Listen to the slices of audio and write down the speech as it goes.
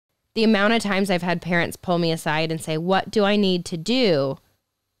the amount of times I've had parents pull me aside and say, what do I need to do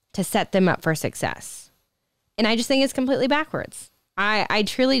to set them up for success? And I just think it's completely backwards. I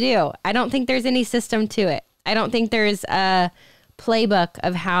truly do. I don't think there's any system to it. I don't think there's a playbook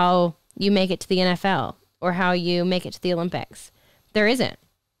of how you make it to the NFL or how you make it to the Olympics. There isn't.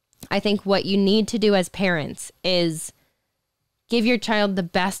 I think what you need to do as parents is give your child the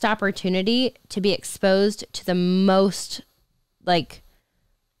best opportunity to be exposed to the most,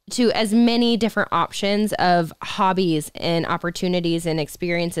 to as many different options of hobbies and opportunities and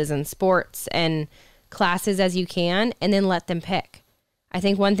experiences and sports and classes as you can, and then let them pick. I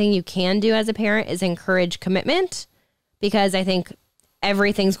think one thing you can do as a parent is encourage commitment, because I think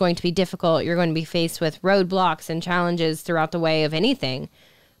everything's going to be difficult. You're going to be faced with roadblocks and challenges throughout the way of anything.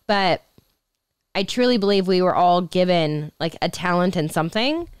 But I truly believe we were all given a talent in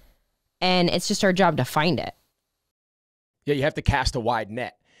something, and it's just our job to find it. Yeah, you have to cast a wide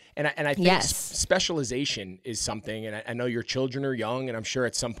net. And I think yes. Specialization is something, and I know your children are young, and I'm sure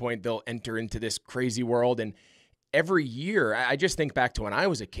at some point they'll enter into this crazy world. And every year, I just think back to when I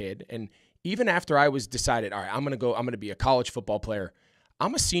was a kid, and even after I was decided, all right, I'm going to be a college football player.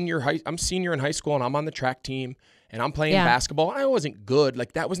 I'm senior in high school, and I'm on the track team, and I'm playing basketball. I wasn't good.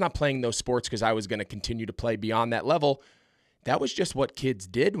 That was not playing those sports because I was going to continue to play beyond that level. That was just what kids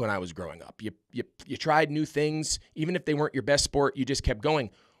did when I was growing up. You tried new things. Even if they weren't your best sport, you just kept going.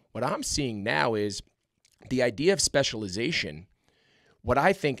 What I'm seeing now is the idea of specialization. What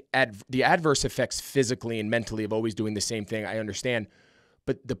I think the adverse effects physically and mentally of always doing the same thing, I understand.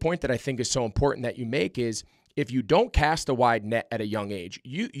 But the point that I think is so important that you make is if you don't cast a wide net at a young age,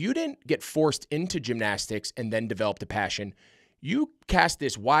 you didn't get forced into gymnastics and then developed a passion. You cast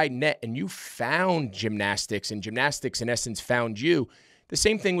this wide net and you found gymnastics, and gymnastics in essence found you. The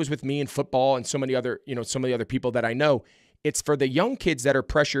same thing was with me in football and so many other people that I know. It's for the young kids that are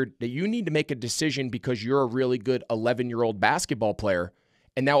pressured that you need to make a decision because you're a really good 11-year-old basketball player,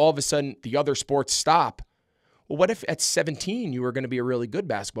 and now all of a sudden the other sports stop. Well, what if at 17 you were going to be a really good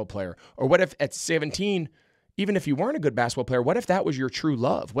basketball player? Or what if at 17, even if you weren't a good basketball player, what if that was your true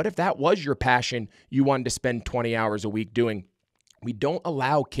love? What if that was your passion you wanted to spend 20 hours a week doing? We don't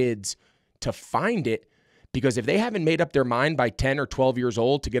allow kids to find it, because if they haven't made up their mind by 10 or 12 years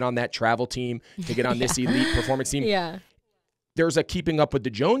old to get on that travel team, to get on this elite performance team, there's a keeping up with the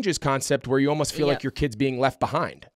Joneses concept where you almost feel like your kid's being left behind.